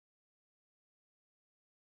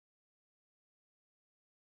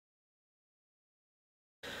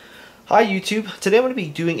Hi YouTube, today I'm going to be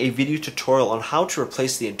doing a video tutorial on how to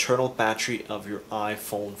replace the internal battery of your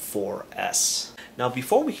iPhone 4S. Now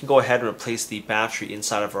before we can go ahead and replace the battery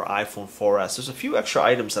inside of our iPhone 4S, there's a few extra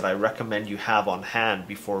items that I recommend you have on hand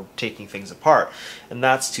before taking things apart. And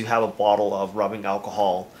that's to have a bottle of rubbing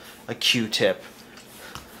alcohol, a Q-tip,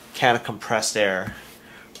 can of compressed air,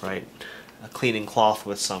 right? A cleaning cloth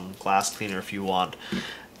with some glass cleaner if you want.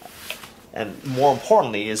 And more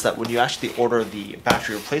importantly is that when you actually order the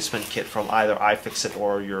battery replacement kit from either iFixit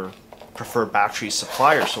or your preferred battery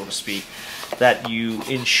supplier, so to speak, that you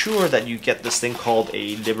ensure that you get this thing called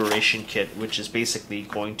a liberation kit, which is basically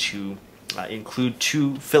going to include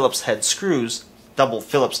two Phillips head screws,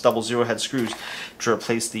 Phillips double zero head screws, to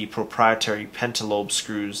replace the proprietary pentalobe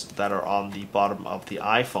screws that are on the bottom of the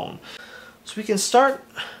iPhone. So we can start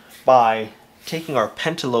by taking our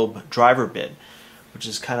pentalobe driver bit, which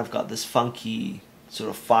has kind of got this funky sort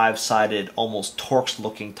of five-sided, almost Torx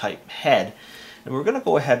looking type head, and we're going to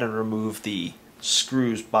go ahead and remove the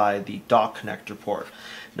screws by the dock connector port.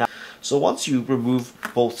 Now, so once you remove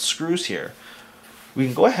both screws here, we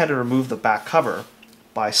can go ahead and remove the back cover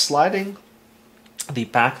by sliding the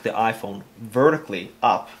back of the iPhone vertically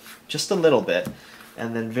up just a little bit,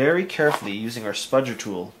 and then very carefully using our spudger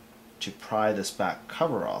tool to pry this back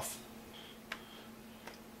cover off.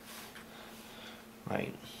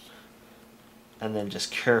 Right, and then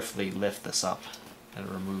just carefully lift this up and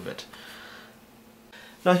remove it.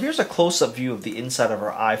 Now here's a close-up view of the inside of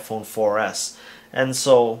our iPhone 4S, and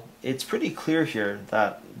so it's pretty clear here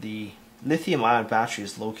that the lithium-ion battery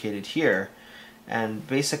is located here, and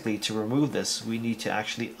basically to remove this we need to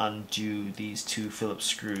actually undo these two Phillips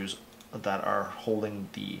screws that are holding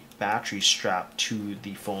the battery strap to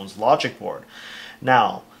the phone's logic board.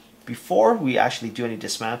 Now before we actually do any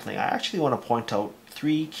dismantling, I actually want to point out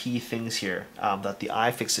three key things here that the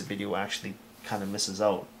iFixit video actually kind of misses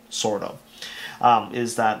out, sort of.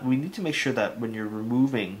 Is that we need to make sure that when you're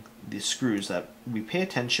removing the screws that we pay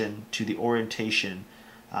attention to the orientation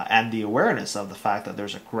and the awareness of the fact that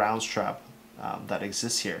there's a ground strap that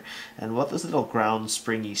exists here. And what this little ground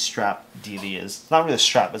springy strap dealie is, it's not really a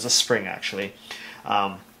strap, it's a spring actually.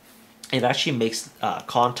 It actually makes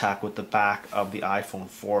contact with the back of the iPhone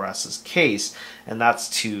 4S's case, and that's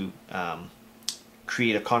to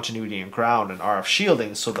create a continuity in ground and RF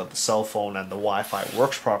shielding so that the cell phone and the Wi-Fi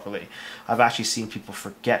works properly. I've actually seen people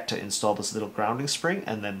forget to install this little grounding spring,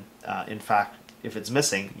 and then in fact if it's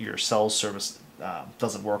missing, your cell service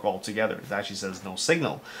doesn't work altogether. It actually says no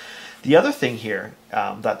signal. The other thing here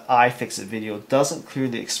that iFixit video doesn't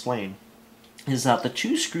clearly explain is that the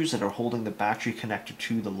two screws that are holding the battery connector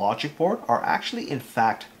to the logic board are actually in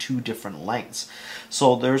fact two different lengths.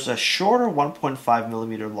 So there's a shorter 1.5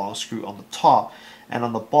 millimeter long screw on the top, and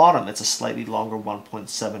on the bottom it's a slightly longer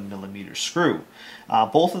 1.7 millimeter screw.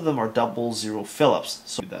 Both of them are double zero Phillips,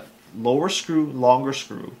 so that lower screw, longer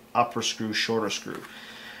screw, upper screw, shorter screw.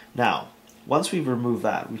 Now once we've removed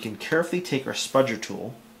that, we can carefully take our spudger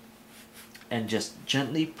tool and just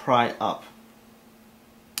gently pry up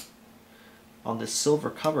on this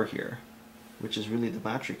silver cover here, which is really the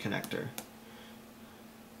battery connector.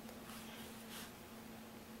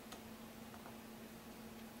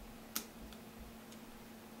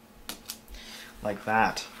 Like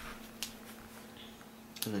that.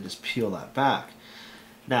 And then just peel that back.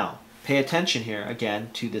 Now, pay attention here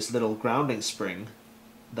again to this little grounding spring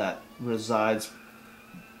that resides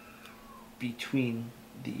between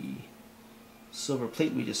the silver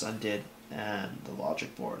plate we just undid and the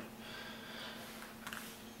logic board.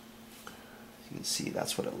 You can see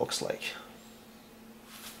that's what it looks like.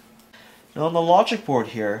 Now on the logic board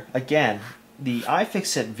here, again, the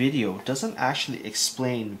iFixit video doesn't actually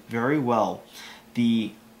explain very well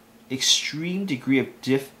the extreme degree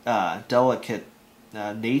of delicate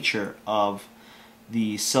nature of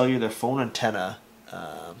the cellular phone antenna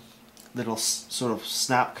little sort of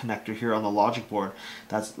snap connector here on the logic board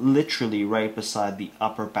that's literally right beside the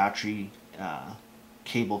upper battery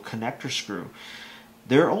cable connector screw.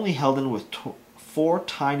 They're only held in with 4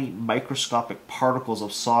 tiny microscopic particles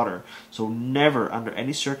of solder, so never under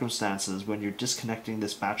any circumstances when you're disconnecting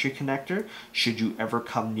this battery connector should you ever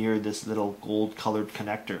come near this little gold colored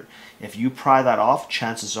connector. If you pry that off,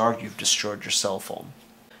 chances are you've destroyed your cell phone.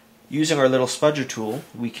 Using our little spudger tool,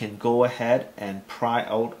 we can go ahead and pry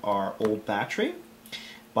out our old battery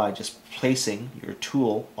by just placing your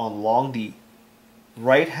tool along the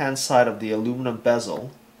right hand side of the aluminum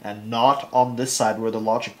bezel and not on this side where the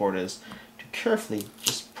logic board is, to carefully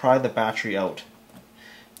just pry the battery out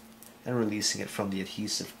and releasing it from the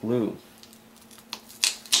adhesive glue.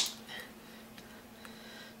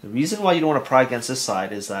 The reason why you don't want to pry against this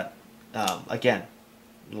side is that, again,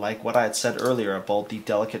 like what I had said earlier about the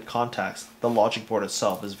delicate contacts, the logic board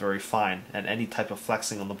itself is very fine, and any type of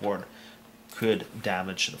flexing on the board could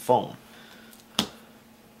damage the phone.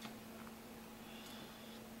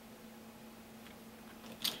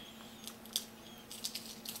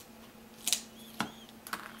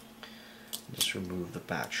 Just remove the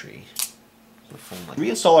battery. The phone.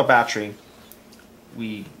 Reinstall our battery.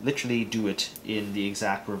 We literally do it in the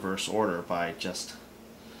exact reverse order by just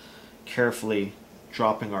carefully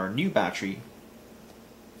dropping our new battery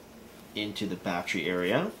into the battery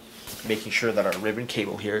area, making sure that our ribbon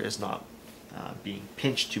cable here is not being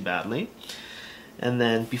pinched too badly. And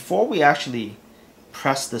then before we actually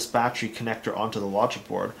press this battery connector onto the logic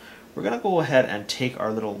board, we're going to go ahead and take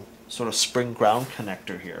our little sort of spring ground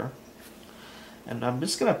connector here, and I'm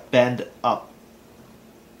just going to bend up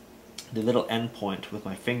the little end point with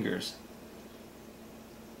my fingers,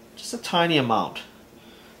 just a tiny amount,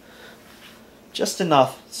 just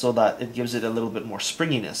enough so that it gives it a little bit more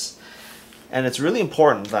springiness. And it's really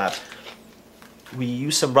important that we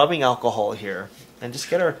use some rubbing alcohol here and just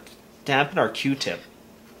dampen our Q-tip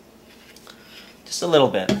just a little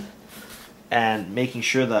bit, and making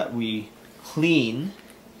sure that we clean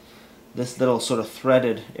this little sort of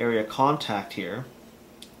threaded area contact here,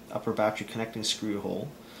 upper battery connecting screw hole,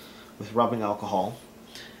 with rubbing alcohol,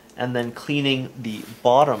 and then cleaning the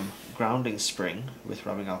bottom grounding spring with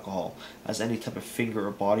rubbing alcohol, as any type of finger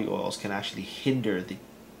or body oils can actually hinder the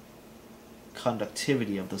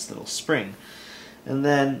conductivity of this little spring. And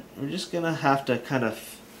then we're just gonna have to kind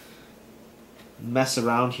of mess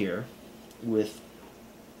around here with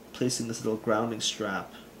placing this little grounding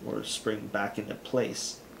strap or spring back into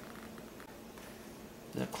place.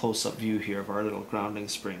 A close-up view here of our little grounding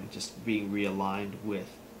spring just being realigned with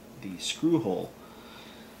the screw hole.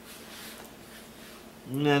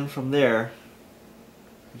 And then from there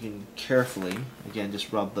we can carefully, again,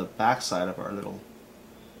 just rub the back side of our little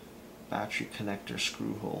battery connector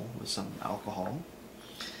screw hole with some alcohol.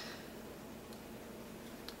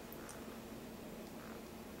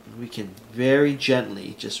 And we can very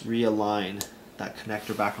gently just realign that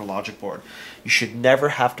connector back on the logic board. You should never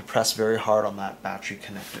have to press very hard on that battery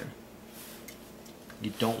connector.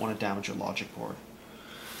 You don't want to damage your logic board.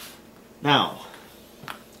 Now,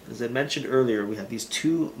 as I mentioned earlier, we have these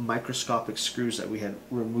two microscopic screws that we had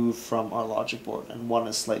removed from our logic board, and one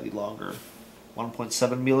is slightly longer.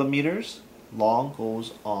 1.7 millimeters long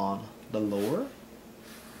goes on the lower.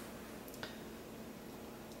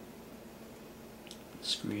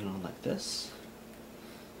 Screw it on like this.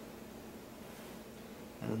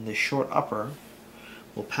 And then the short upper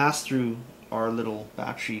will pass through our little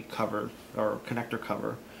battery cover, or connector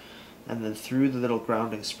cover, and then through the little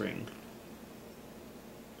grounding spring.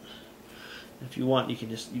 If you want, you can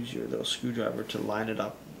just use your little screwdriver to line it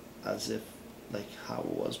up as if like how it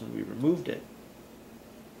was when we removed it.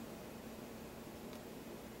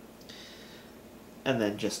 And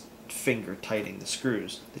then just finger tightening the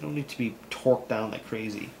screws. They don't need to be torqued down like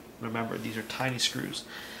crazy. Remember, these are tiny screws.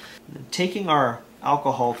 And then taking our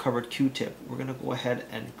alcohol covered Q-tip, we're going to go ahead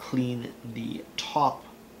and clean the top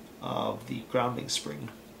of the grounding spring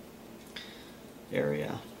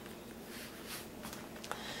area.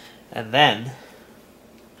 And then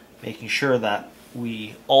making sure that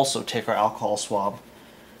we also take our alcohol swab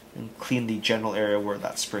and clean the general area where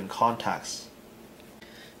that spring contacts.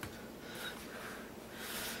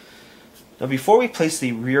 Now before we place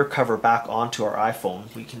the rear cover back onto our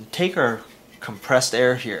iPhone, we can take our compressed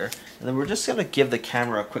air here, and then we're just going to give the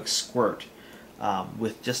camera a quick squirt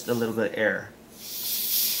with just a little bit of air,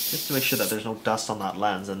 just to make sure that there's no dust on that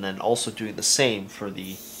lens, and then also doing the same for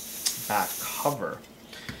the back cover.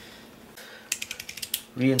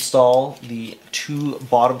 Reinstall the two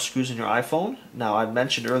bottom screws in your iPhone. Now I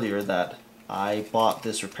mentioned earlier that I bought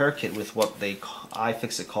this repair kit with what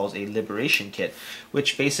iFixit calls a liberation kit,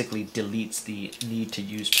 which basically deletes the need to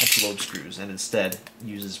use pentalobe screws and instead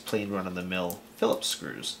uses plain run-of-the-mill Phillips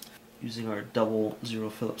screws. Using our 00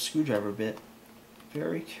 Phillips screwdriver bit,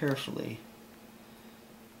 very carefully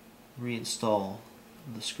reinstall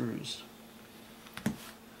the screws.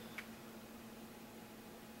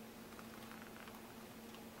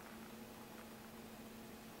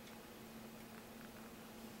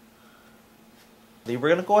 We're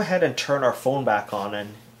going to go ahead and turn our phone back on,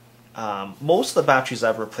 and most of the batteries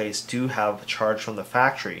I've replaced do have charge from the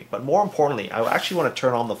factory, but more importantly, I actually want to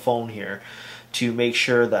turn on the phone here to make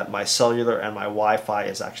sure that my cellular and my Wi-Fi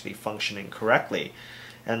is actually functioning correctly.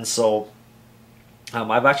 And so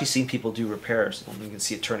I've actually seen people do repairs, and you can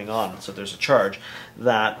see it turning on, so there's a charge,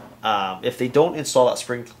 that if they don't install that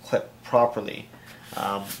spring clip properly,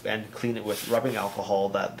 and clean it with rubbing alcohol,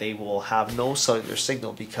 that they will have no cellular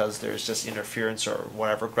signal because there's just interference or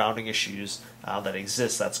whatever grounding issues that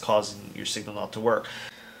exist that's causing your signal not to work.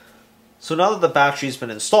 So now that the battery's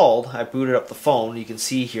been installed, I booted up the phone. You can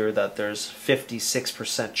see here that there's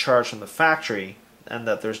 56% charge from the factory and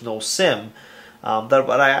that there's no SIM.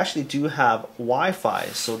 But I actually do have Wi-Fi,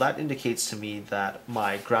 so that indicates to me that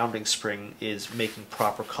my grounding spring is making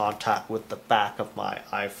proper contact with the back of my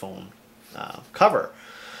iPhone cover.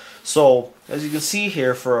 So as you can see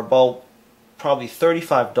here, for about probably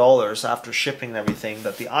 $35 after shipping and everything,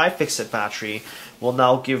 that the iFixit battery will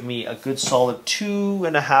now give me a good solid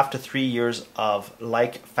 2.5 to 3 years of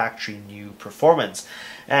like factory new performance.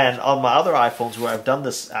 And on my other iPhones where I've done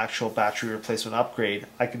this actual battery replacement upgrade,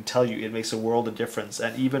 I can tell you it makes a world of difference.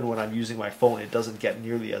 And even when I'm using my phone, it doesn't get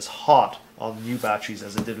nearly as hot on new batteries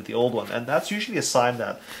as it did with the old one. And that's usually a sign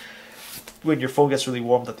that when your phone gets really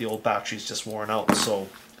warm, that the old battery is just worn out. So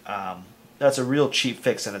that's a real cheap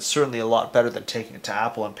fix, and it's certainly a lot better than taking it to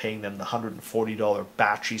Apple and paying them the $140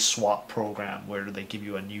 battery swap program where they give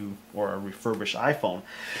you a new or a refurbished iPhone.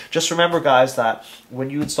 Just remember, guys, that when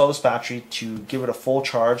you install this battery, to give it a full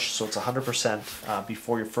charge so it's 100%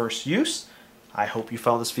 before your first use. I hope you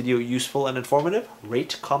found this video useful and informative.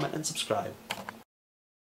 Rate, comment, and subscribe.